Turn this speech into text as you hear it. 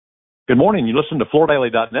Good morning. You listen to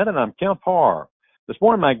FloorDaily.net, and I'm Kemp Harr. This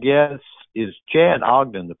morning, my guest is Chad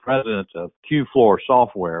Ogden, the president of QFloors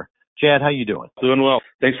Software. Chad, how you doing? Doing well.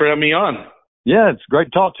 Thanks for having me on. Yeah, it's great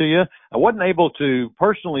to talk to you. I wasn't able to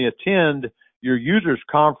personally attend your users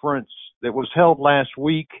conference that was held last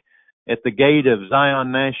week at the gate of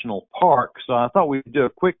Zion National Park, so I thought we'd do a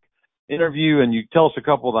quick interview and you tell us a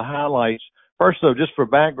couple of the highlights. First, though, just for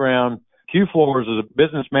background, QFloors is a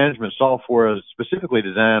business management software specifically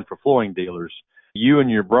designed for flooring dealers. You and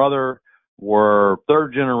your brother were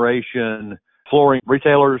third-generation flooring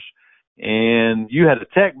retailers, and you had a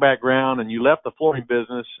tech background, and you left the flooring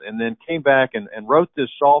business and then came back and wrote this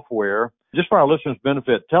software. Just for our listeners'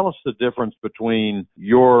 benefit, tell us the difference between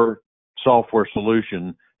your software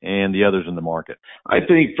solution and the others in the market. I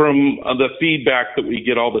think from the feedback that we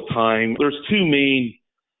get all the time, there's two main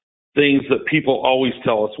things that people always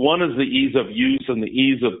tell us. One is the ease of use and the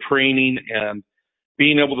ease of training and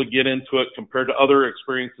being able to get into it compared to other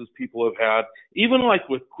experiences people have had. Even like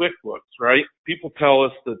with QuickBooks, right? People tell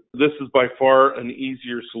us that this is by far an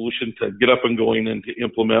easier solution to get up and going and to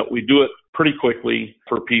implement. We do it pretty quickly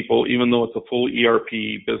for people, even though it's a full ERP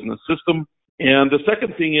business system. And the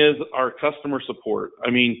second thing is our customer support. I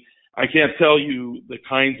mean, I can't tell you the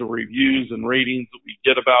kinds of reviews and ratings that we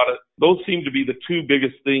get about it. Those seem to be the two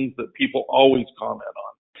biggest things that people always comment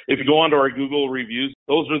on. If you go onto our Google reviews,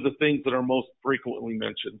 those are the things that are most frequently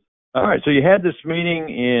mentioned. All right, so you had this meeting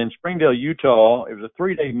in Springdale, Utah. It was a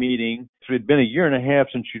 3-day meeting. So it had been a year and a half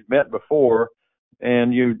since you'd met before,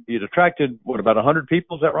 and you'd attracted, about 100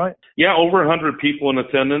 people, is that right? Yeah, over 100 people in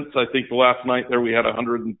attendance. I think the last night there we had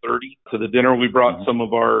 130. To the dinner, we brought some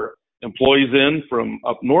of our employees in from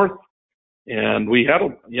up north, and we had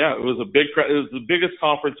it was a big it was the biggest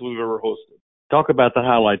conference we've ever hosted. Talk about the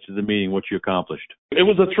highlights of the meeting, what you accomplished. It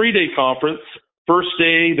was a 3-day conference. First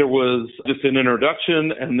day there was just an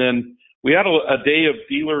introduction, and then we had a day of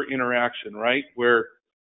dealer interaction, right, where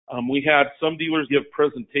we had some dealers give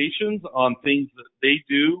presentations on things that they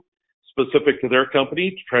do specific to their company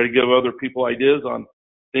to try to give other people ideas on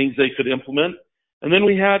things they could implement. And then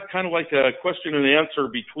we had kind of like a question and answer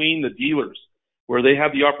between the dealers where they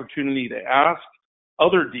had the opportunity to ask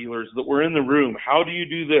other dealers that were in the room, how do you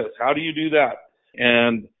do this? How do you do that?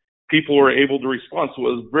 And people were able to respond. So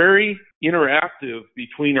it was very interactive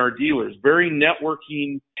between our dealers, very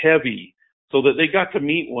networking heavy, so that they got to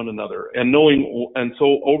meet one another and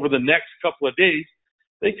so over the next couple of days,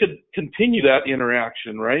 they could continue that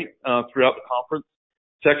interaction, right, throughout the conference.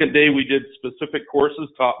 Second day, we did specific courses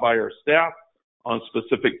taught by our staff on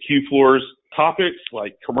specific QFloors topics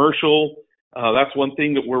like commercial. That's one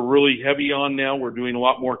thing that we're really heavy on now. We're doing a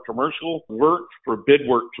lot more commercial work for bid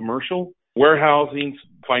work commercial, warehousing,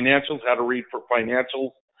 financials, how to read for financials.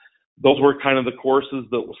 Those were kind of the courses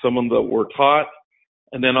that some of them that were taught.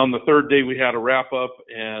 And then on the third day, we had a wrap up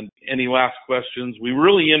and any last questions. We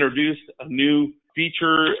really introduced a new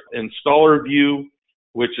feature, installer view,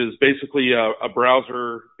 which is basically a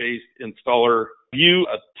browser-based installer view,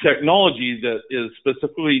 a technology that is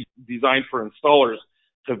specifically designed for installers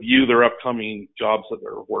to view their upcoming jobs that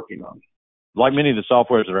they're working on. Like many of the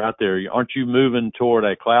softwares that are out there, aren't you moving toward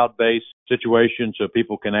a cloud-based situation so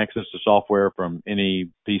people can access the software from any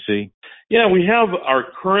PC? Yeah, we have our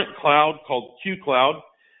current cloud called QCloud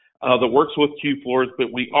that works with QFloors, but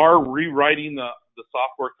we are rewriting the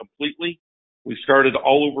software completely. We started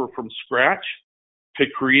all over from scratch to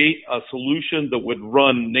create a solution that would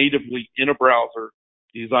run natively in a browser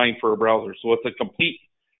designed for a browser. So it's a complete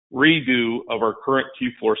redo of our current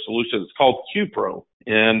QFloor solution. It's called QPro,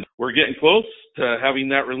 and we're getting close to having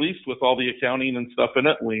that released with all the accounting and stuff in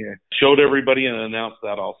it. We showed everybody and announced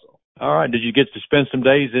that also. All right. Did you get to spend some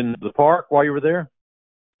days in the park while you were there?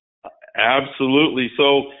 Absolutely.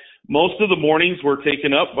 So most of the mornings were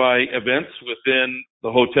taken up by events within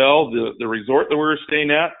the hotel, the resort that we were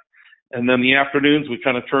staying at. And then the afternoons, we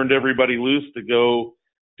kind of turned everybody loose to go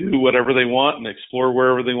do whatever they want and explore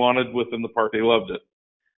wherever they wanted within the park. They loved it.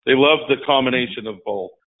 They loved the combination of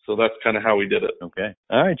both. So that's kind of how we did it. Okay.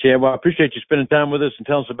 All right, Chad. Well, I appreciate you spending time with us and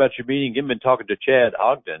telling us about your meeting. You've been talking to Chad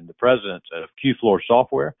Ogden, the president of QFloors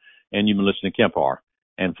Software, and you've been listening to Kemp Harr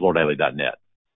and FloorDaily.net.